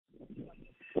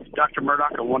Dr.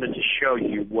 Murdock, I wanted to show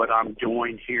you what I'm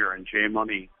doing here in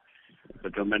Jaymoney, the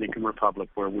Dominican Republic,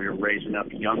 where we're raising up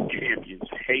young champions,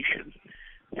 Haitian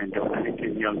and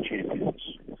Dominican young champions.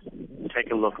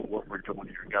 Take a look at what we're doing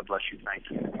here. God bless you. Thank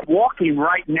you. Walking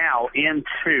right now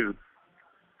into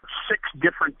 6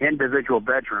 different individual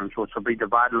bedrooms, which will be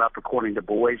divided up according to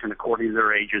boys and according to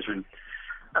their ages and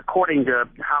according to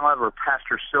however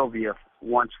Pastor Sylvia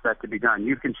wants that to be done.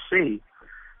 You can see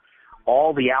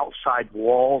all the outside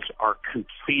walls are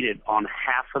completed on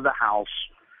half of the house.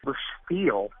 The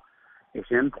steel is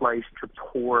in place to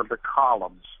pour the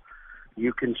columns.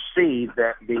 You can see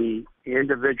that the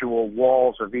individual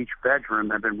walls of each bedroom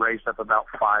have been raised up about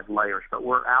 5 layers, but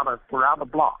we're out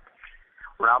of block.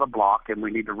 We're out of block, and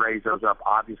we need to raise those up,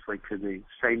 obviously, to the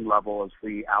same level as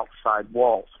the outside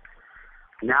walls.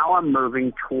 Now I'm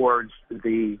moving towards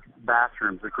the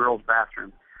bathrooms, the girls'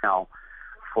 bathroom. Now,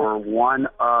 for one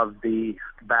of the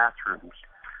bathrooms,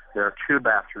 there are 2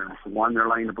 bathrooms. The one they're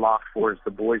laying the block for is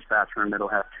the boys' bathroom. It'll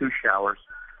have 2 showers,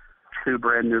 2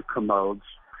 brand-new commodes.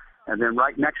 And then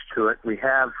right next to it, we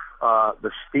have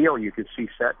the steel you can see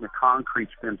set, and the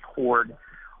concrete's been poured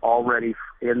already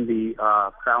in the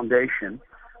foundation.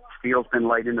 Steel's been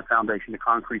laid in the foundation. The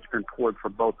concrete's been poured for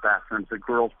both bathrooms, the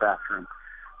girls' bathroom.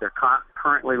 They're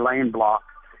currently laying block,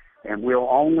 and we'll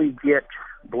only get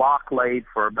block laid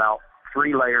for about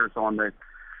 3 layers on the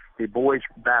boys'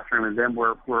 bathroom, and then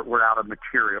we're out of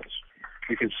materials.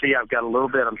 You can see I've got a little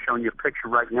bit. I'm showing you a picture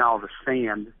right now of the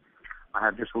sand. I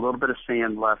have just a little bit of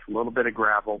sand left, a little bit of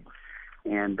gravel,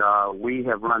 and we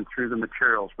have run through the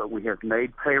materials, but we have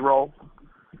made payroll.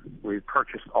 We've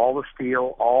purchased all the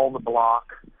steel, all the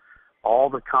block, all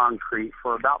the concrete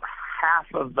for about half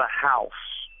of the house.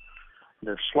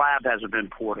 The slab hasn't been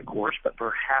poured, of course, but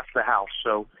for half the house.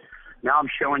 So now I'm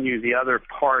showing you the other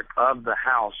part of the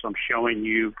house. I'm showing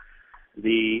you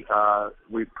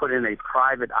we've put in a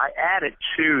private, I added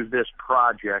to this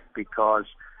project because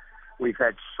we've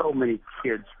had so many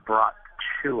kids brought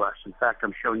to us. In fact,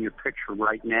 I'm showing you a picture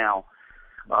right now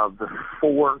of the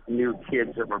 4 new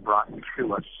kids that were brought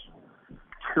to us.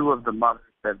 2 of the mothers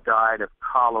have died of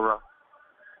cholera,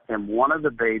 and one of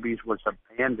the babies was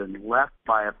abandoned, left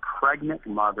by a pregnant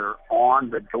mother on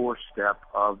the doorstep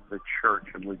of the church,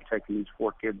 and we've taken these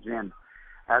 4 kids in.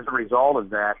 As a result of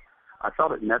that, I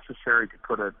felt it necessary to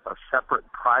put a separate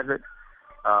private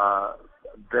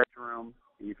bedroom.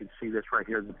 You can see this right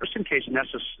here, just in case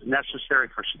necessary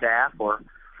for staff, or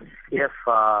if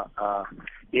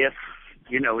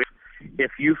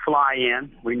you fly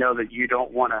in, we know that you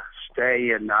don't want to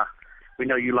stay in. We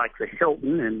know you like the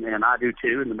Hilton, and I do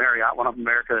too, and the Marriott, one of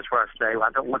America. That's where I stay. I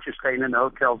don't want you staying in the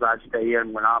hotels I stay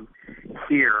in when I'm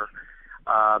here,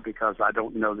 because I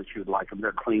don't know that you'd like them.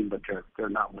 They're clean, but they're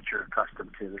not what you're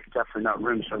accustomed to. There's definitely not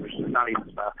room service. There's not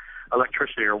even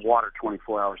electricity or water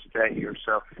 24 hours a day here.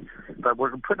 So, but we're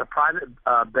going to put a private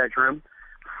bedroom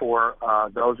for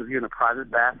those of you in a private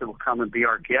bath that will come and be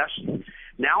our guests.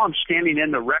 Now I'm standing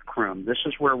in the rec room. This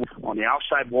is where, on the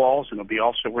outside walls, and it'll be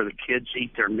also where the kids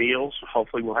eat their meals.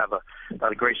 Hopefully we'll have, by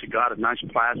the grace of God, a nice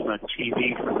plasma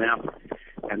TV for them.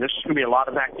 And this is going to be a lot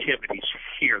of activities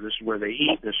here. This is where they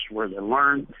eat. This is where they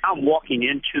learn. I'm walking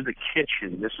into the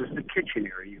kitchen. This is the kitchen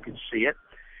area. You can see it.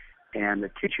 And the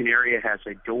kitchen area has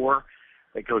a door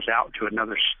that goes out to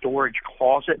another storage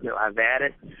closet that I've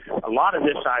added. A lot of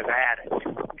this I've added.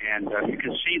 And you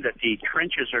can see that the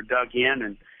trenches are dug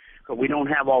in, but we don't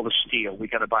have all the steel. We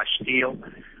got to buy steel.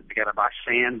 We got to buy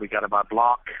sand. We got to buy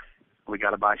block. We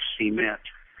got to buy cement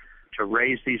to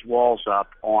raise these walls up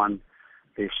on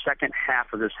the second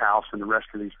half of this house and the rest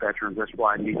of these bedrooms. That's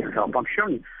why I need your help.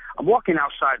 I'm walking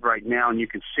outside right now, and you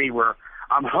can see where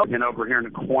I'm hugging over here in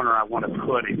the corner. I want to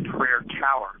put a prayer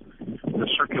tower, the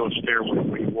circular stairway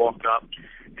where you walk up,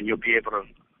 and you'll be able to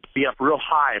be up real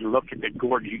high and look at the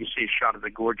gorge. You can see a shot of the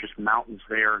gorgeous mountains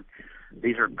there.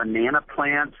 These are banana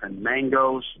plants and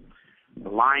mangoes,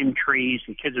 lime trees,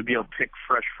 and kids will be able to pick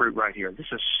fresh fruit right here. This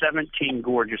is 17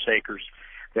 gorgeous acres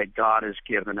that God has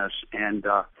given us, and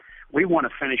we want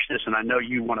to finish this, and I know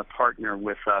you want to partner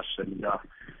with us, and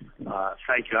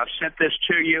thank you. I've sent this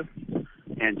to you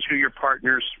and to your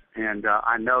partners, and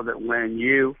I know that when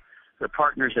you, the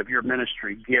partners of your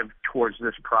ministry, give towards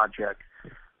this project,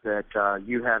 that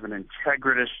you have an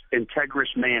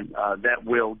integrous man that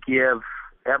will give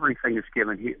everything that's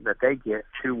given that they get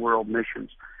to world missions,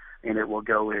 and it will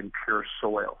go in pure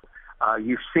soil.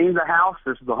 You've seen the house.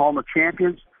 This is the home of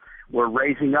champions. We're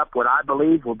raising up what I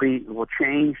believe will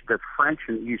change the French,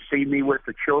 and you see me with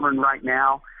the children right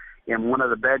now in one of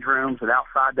the bedrooms and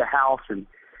outside the house, and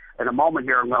In a moment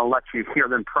here, I'm going to let you hear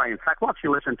them pray. In fact, why don't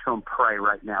you listen to them pray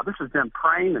right now? This is them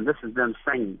praying, and this is them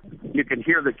singing. You can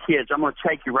hear the kids. I'm going to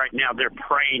take you right now. They're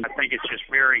praying. I think it's just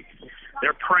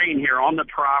they're praying here on the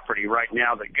property right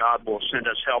now that God will send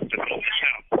us help to build this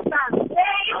house.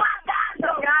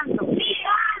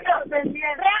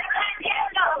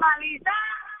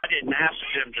 I didn't ask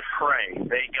them to pray.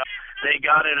 They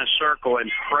got in a circle and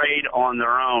prayed on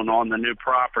their own on the new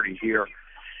property here.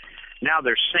 Now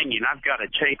they're singing. I've got to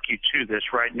take you to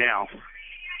this right now.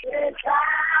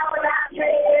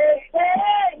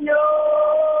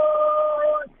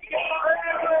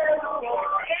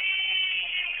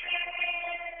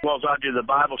 Well, as I do, the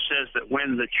Bible says that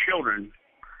when the children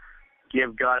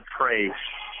give God praise,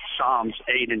 Psalms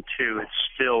 8 and 2, it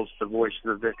stills the voice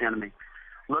of the enemy.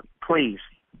 Look, please,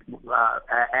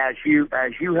 as you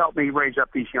help me raise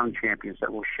up these young champions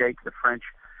that will shake the French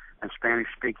and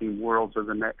Spanish-speaking worlds of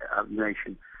the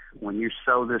nation, when you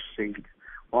sow this seed,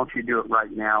 won't you do it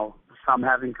right now? Some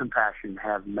having compassion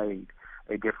have made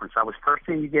a difference. I was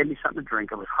thirsty and you gave me something to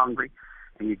drink. I was hungry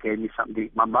and you gave me something to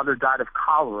eat. My mother died of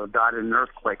cholera, died in an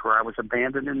earthquake where I was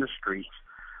abandoned in the streets,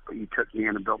 but you took me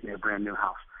in and built me a brand new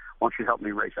house. Won't you help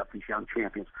me raise up these young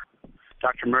champions?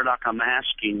 Dr. Murdock, I'm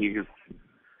asking you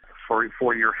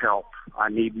for your help. I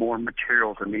need more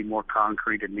materials. I need more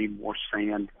concrete. I need more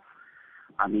sand.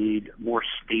 I need more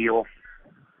steel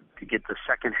to get the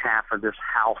second half of this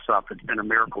house up. It's been a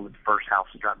miracle that the first house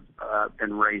has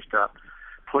been raised up.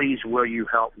 Please, will you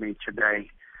help me today?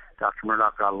 Dr.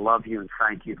 Murdock, I love you and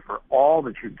thank you for all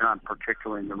that you've done,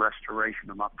 particularly in the restoration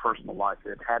of my personal life.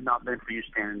 If it had not been for you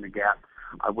standing in the gap,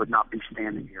 I would not be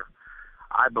standing here.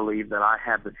 I believe that I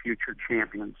have the future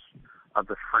champions of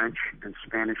the French and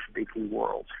Spanish-speaking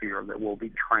worlds here that will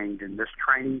be trained in this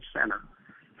training center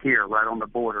here right on the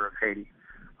border of Haiti.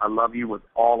 I love you with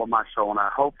all of my soul, and I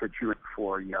hope that you are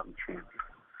for a young champion.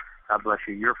 God bless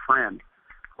you. Your friend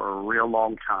for a real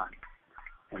long time,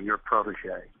 and your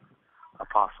protege,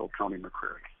 Apostle Tony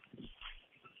McCreary.